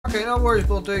Okay, no worries,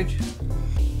 bull dude.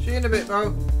 See you in a bit,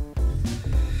 bro.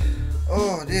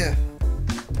 Oh dear.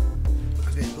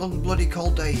 It's been a long bloody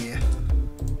cold day here.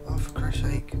 Oh, for Christ's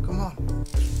sake, come on.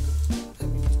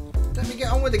 Let me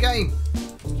get on with the game.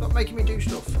 Stop making me do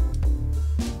stuff.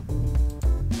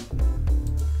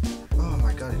 Oh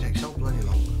my god, it takes so bloody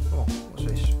long. Oh, what's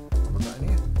this? Have I got in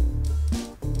here?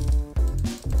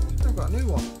 I've got a new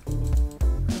one.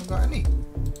 I haven't got any.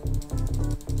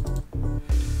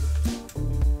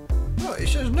 Oh, it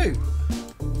says new.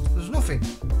 There's nothing.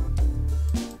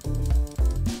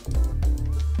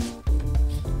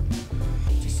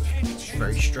 It's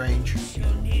very strange.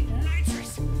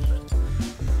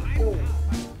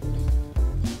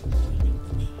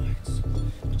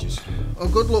 Oh,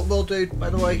 good luck, bull dude, by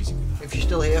the way, if you're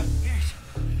still here.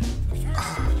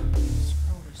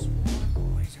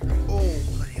 Oh,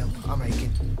 bloody hell, I'm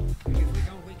aching. If we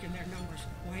don't weaken their numbers,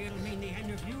 why it'll mean the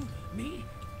end of you, me,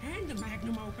 and the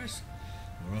magnum opus.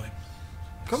 Alright.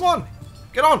 Come on,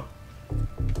 get on.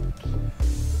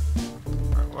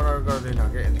 Right, what have I got to do now?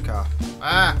 Get in the car.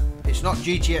 Ah, it's not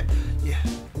GTA. Yeah.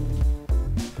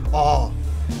 Oh,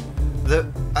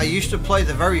 I used to play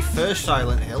the very first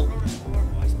Silent Hill.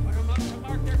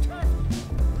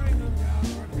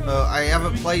 I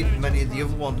haven't played many of the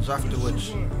other ones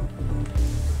afterwards.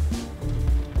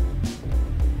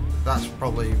 That's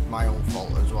probably my own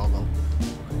fault as well, though,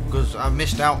 because I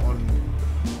missed out on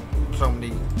so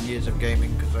many years of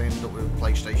gaming because I ended up with a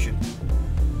PlayStation.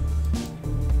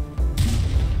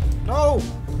 No! Oh,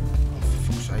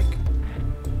 for fuck's sake.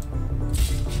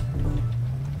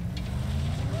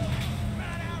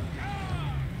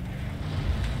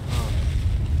 Oh.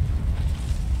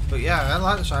 But yeah, I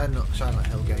like the Silent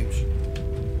Hill games.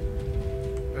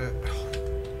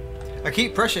 I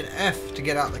keep pressing F to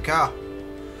get out of the car.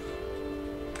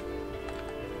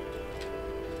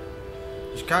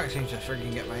 Just can't seem to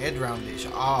freaking get my head around it. It's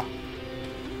R.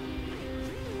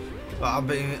 But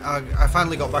I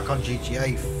finally got back on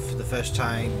GTA for the first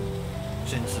time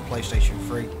since the PlayStation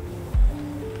 3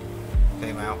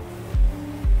 came out.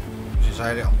 Since I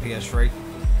had it on PS3.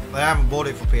 I haven't bought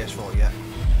it for PS4 yet.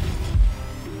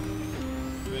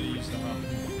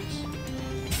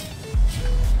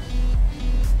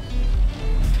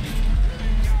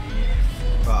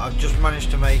 But I've just managed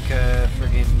to make a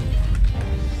friggin'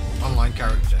 online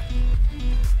character,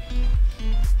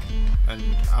 and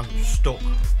I'm stuck.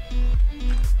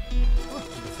 Oh,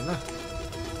 nothing there.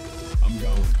 I'm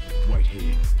going. Wait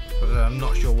here. But I'm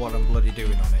not sure what I'm bloody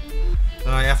doing on it.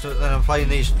 Then I have to. Then I'm playing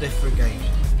these different games.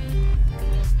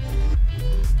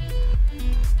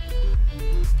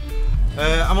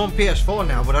 I'm on PS4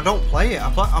 now, but I don't play it.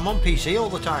 I'm on PC all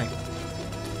the time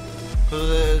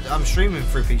because I'm streaming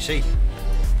through PC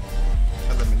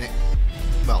at the minute.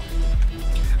 Well,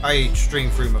 I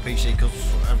stream through my PC because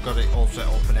I've got it all set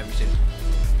up and everything.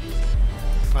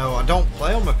 Oh, I don't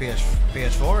play on my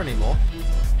PS4 anymore.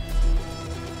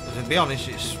 To be honest,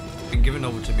 it's been given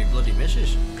over to me bloody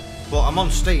missus. But I'm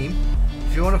on Steam.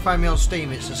 If you want to find me on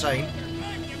Steam, it's the same.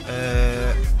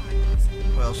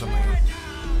 What else am I on?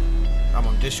 I'm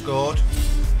on Discord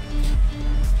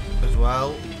as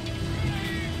well.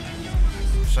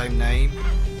 Same name.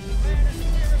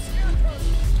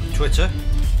 Twitter.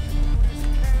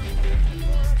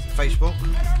 Facebook.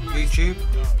 YouTube.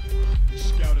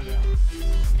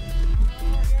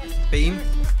 Beam.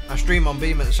 I stream on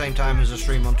Beam at the same time as I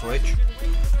stream on Twitch.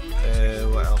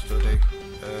 What else do I do?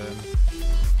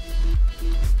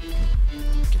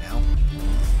 Fucking hell.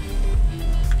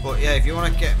 But yeah, if you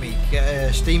want to get me,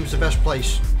 Steam's the best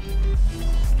place,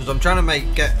 because I'm trying to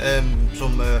get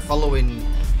some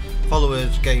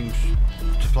followers games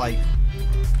to play.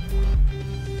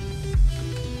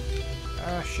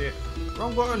 Ah shit,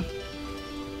 wrong button.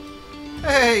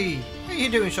 Hey, how you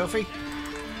doing, Sophie?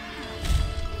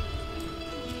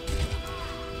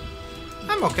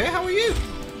 I'm okay, how are you?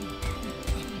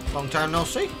 Long time no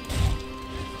see.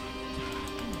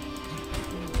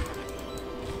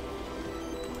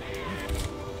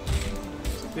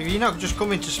 You're not just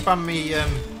coming to spam me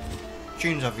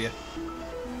tunes, have you?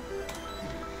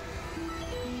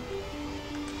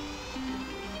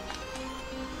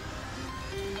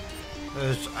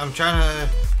 I'm trying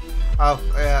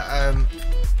to...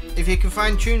 if you can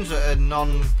find tunes that are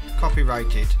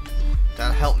non-copyrighted,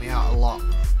 that'll help me out a lot.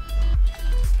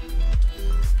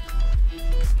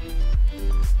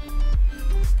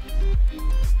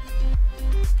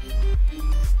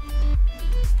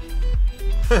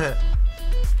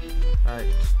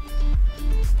 Right.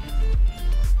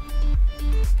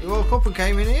 You woke up and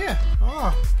came in here.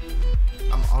 Oh,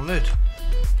 I'm honoured.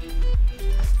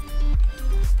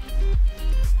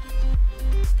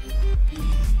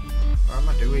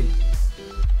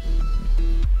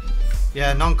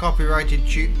 Yeah, non-copyrighted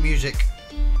music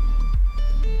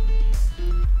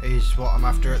is what I'm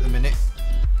after at the minute.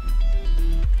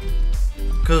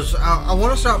 Because I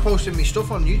want to start posting me stuff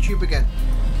on YouTube again.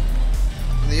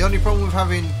 And the only problem with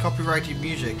having copyrighted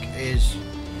music is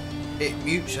it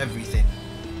mutes everything.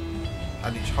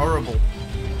 And it's horrible.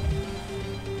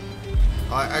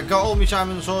 I got all my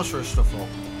Simon the Sorcerer stuff up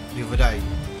the other day.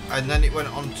 And then it went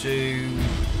on to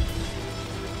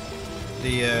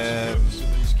the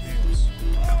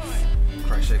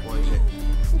Christ's sake, what is it?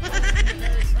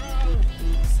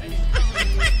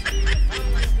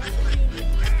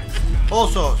 All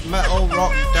sorts, metal,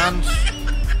 rock, dance,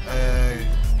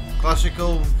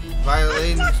 classical,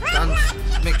 violin, dance,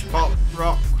 mixed pop,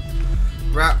 rock,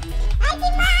 rap.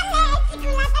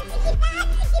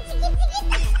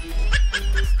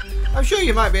 I'm sure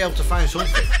you might be able to find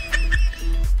something.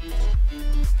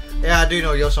 Yeah, I do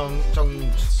know your songs.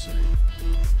 Warcry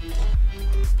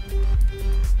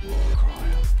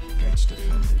gets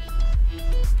defended.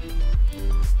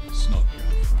 It's not your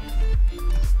friend.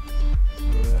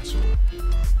 That's all.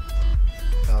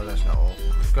 No, that's not all.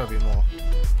 There's got to be more.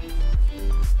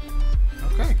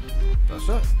 Okay, that's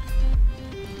it.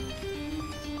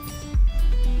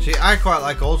 See, I quite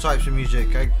like all types of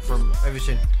music, from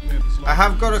everything. I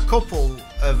have got a couple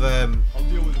of. I'll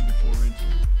deal with it before entry.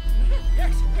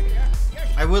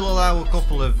 I will allow a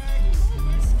couple of.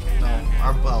 No,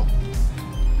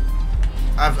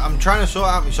 I'm trying to sort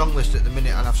out my song list at the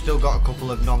minute, and I've still got a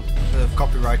couple of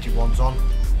copyrighted ones on.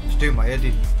 It's doing my head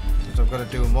in, because I've got to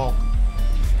do them all.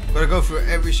 I've got to go through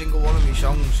every single one of my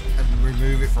songs and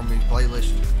remove it from my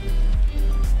playlist.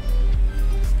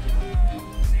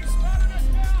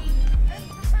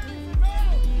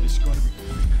 It's got to be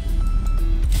quick.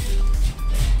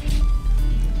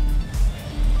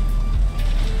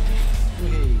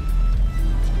 Hey.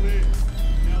 Clear.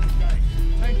 Now the gate.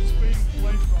 Tank is being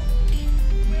flamed from.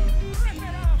 Rip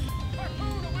it up!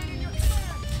 Harpoon awaiting your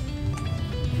command!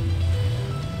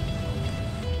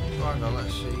 Hang on,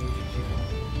 let's see if it's even.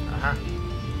 Aha.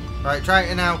 Right, try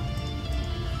it now.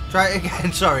 Try it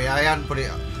again. Sorry, I hadn't put it.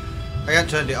 I hadn't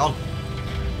turned it on.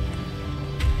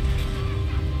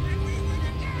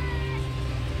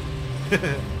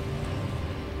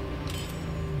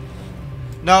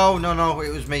 No,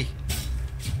 it was me.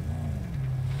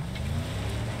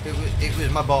 It was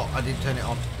my bot. I didn't turn it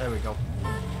on. There we go.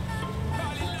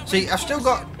 See, I've still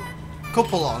got a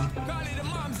couple on.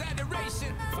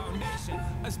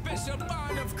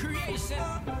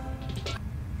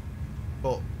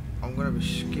 But I'm going to be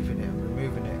skipping it and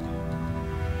removing it.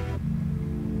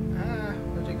 Ah,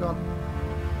 where's it gone?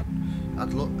 I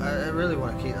really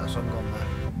want to keep that song on there.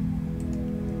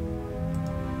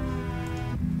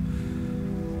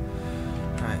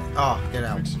 Right. Oh, get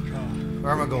out.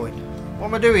 Where am I going? What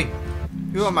am I doing?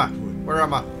 Who am I? Where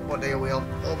am I? What day are we on?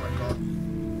 Oh my god.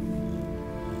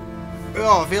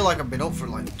 Oh, I feel like I've been up for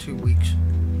like 2 weeks.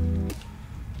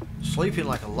 Sleeping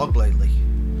like a log lately.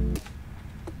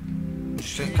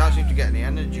 Just can't seem to get any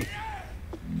energy.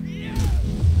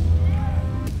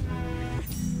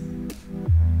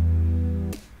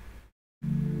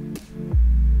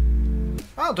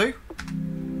 I'll do.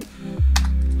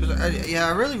 Yeah,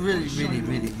 I really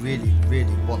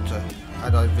want to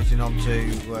add everything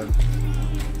onto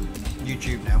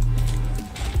YouTube now.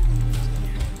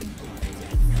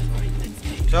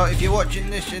 So if you're watching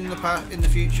this in the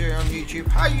future on YouTube,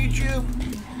 hi YouTube,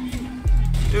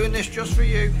 doing this just for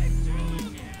you.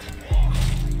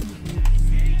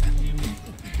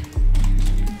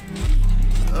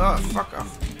 Oh, fuck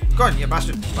off! Go on, you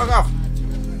bastard! Fuck off!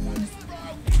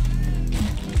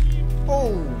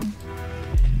 Oh.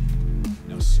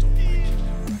 Now stop making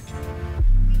that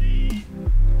racket.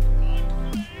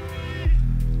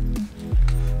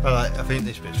 Well, I think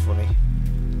this bit's funny.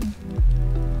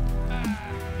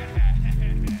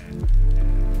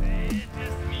 It's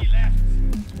just me left.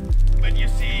 But you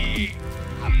see,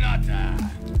 I'm not,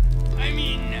 I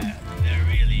mean, there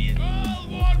really is. All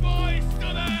war boys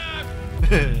stood up!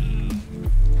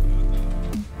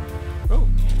 Oh,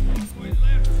 Boys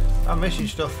left. I'm missing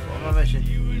stuff. What am I missing?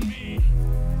 You and me.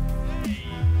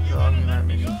 So I'm gonna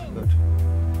miss something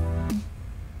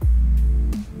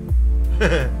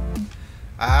good.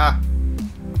 Ah.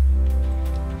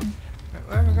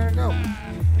 Where am I gonna go?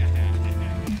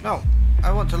 No,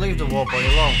 I want to leave the war boy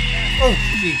alone. Oh,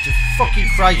 Jesus fucking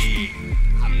Christ!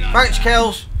 Thanks,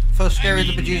 Kells, for scaring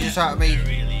the bejesus out of me.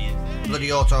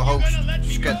 Bloody auto host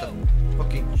scared the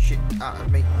fucking shit out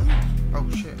of me. Oh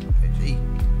shit, it's E.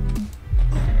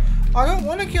 I don't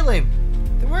want to kill him.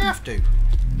 Do I have to?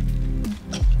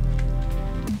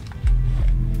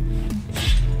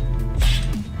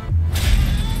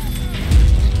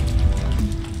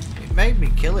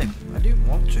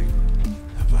 to?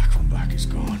 The black on black is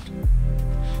gone.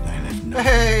 They left nothing.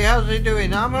 Hey, how's he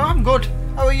doing? I'm good.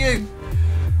 How are you?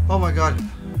 Oh my god.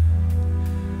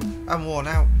 I'm worn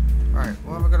out. Right,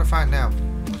 what am I going to find now?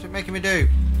 What's it making me do?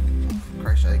 For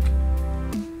Christ's sake.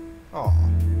 Oh.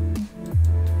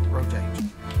 Rotate.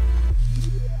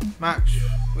 Max,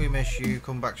 we miss you.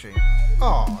 Come back soon.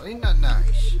 Oh, isn't that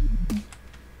nice?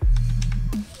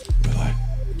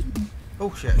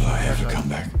 Oh shit. Will I ever come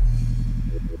back?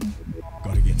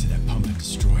 Gotta get to that pump and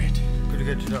destroy it. Gotta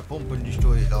get to that pump and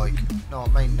destroy it, like. No, I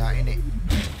mean that, innit?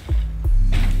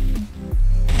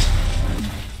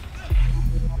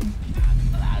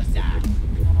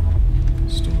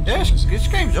 Yes, this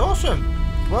game's awesome.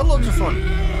 Well, loads of fun.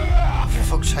 For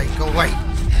fuck's sake, go away.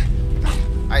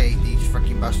 I hate these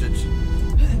freaking bastards.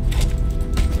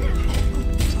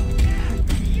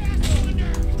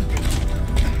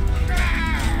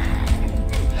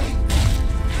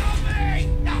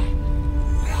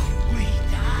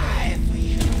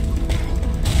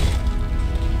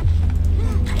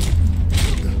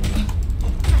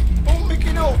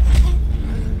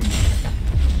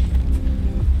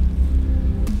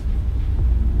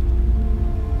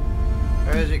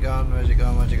 Where's it gone? Where's it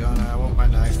gone? Where's it gone? I want my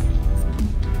knife.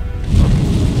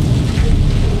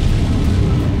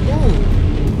 Oh!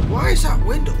 Why is that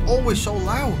wind always so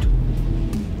loud?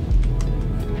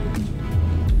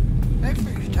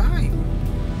 Every time.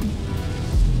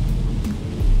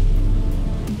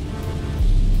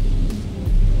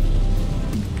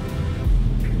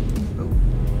 Oh,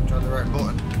 try the right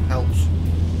button. Helps.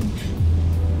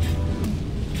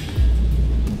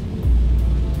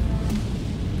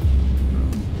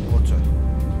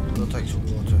 Take some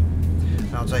water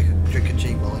and I'll take a drink of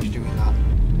tea while he's doing that.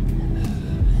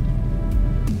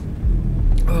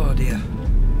 Oh dear.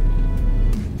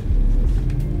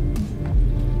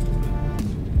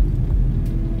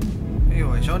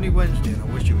 Anyway, it's only Wednesday and I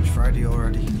wish it was Friday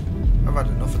already. I've had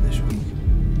enough of this week.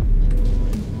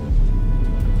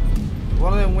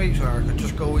 One of them weeks where I could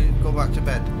just go back to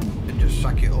bed and just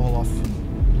sack it all off.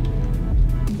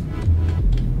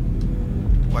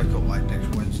 Wake up like next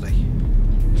Wednesday.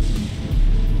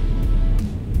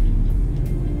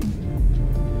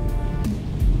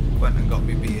 Went and got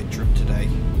my beard trimmed today,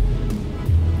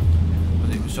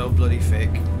 but it was so bloody thick.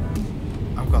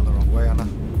 I've gone the wrong way, Anna.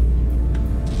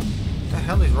 What the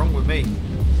hell is wrong with me?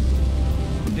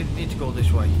 Didn't need to go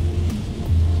this way.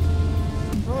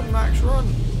 Run, Max, run!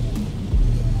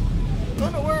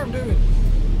 Don't know where I'm doing.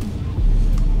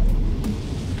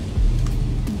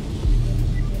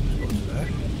 What's there?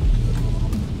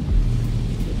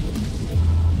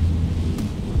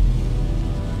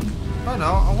 Oh no,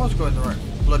 I was going the right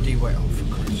bloody way. Oh, for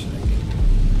Christ's sake.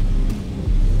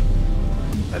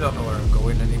 I don't know where I'm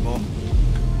going anymore.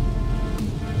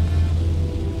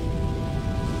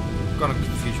 I'm gonna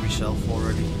confuse myself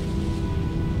already.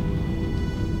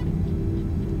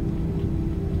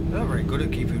 I'm not very good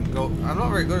at I'm not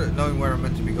very good at knowing where I'm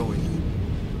meant to be going.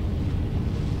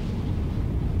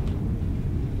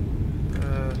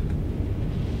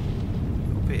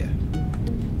 Up here.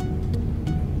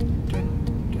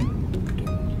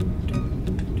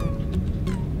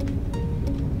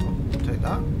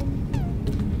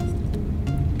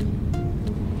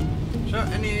 So,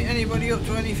 anybody up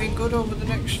to anything good over the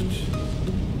next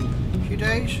few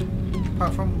days?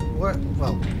 Apart from work,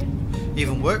 well,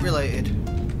 even work related.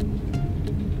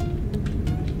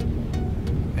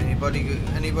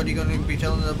 Anybody going to be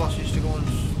telling the bosses to go and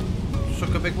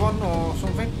suck a big one or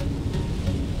something?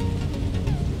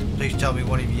 Please tell me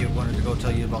one of you wanted to go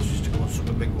tell your bosses to go and suck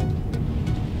a big one.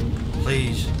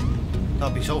 Please,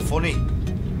 that'd be so funny.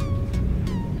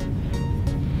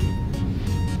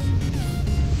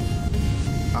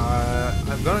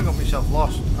 I've gonna got myself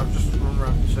lost. I've just run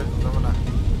around in circles, haven't I?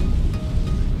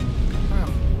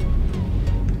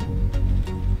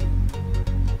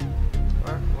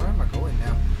 Where am I going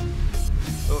now?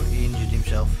 Oh, he injured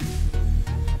himself.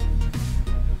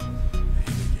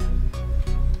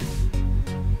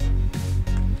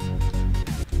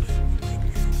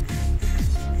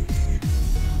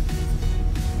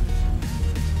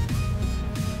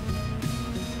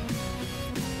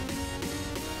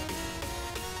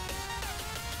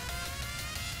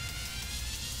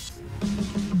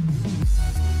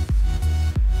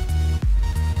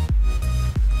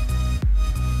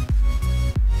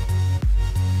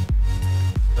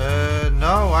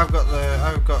 No, I've got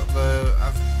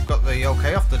the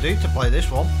okay off the dude to play this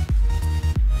one.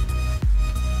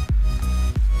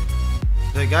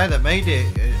 The guy that made it,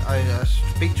 I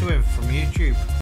speak to him from YouTube.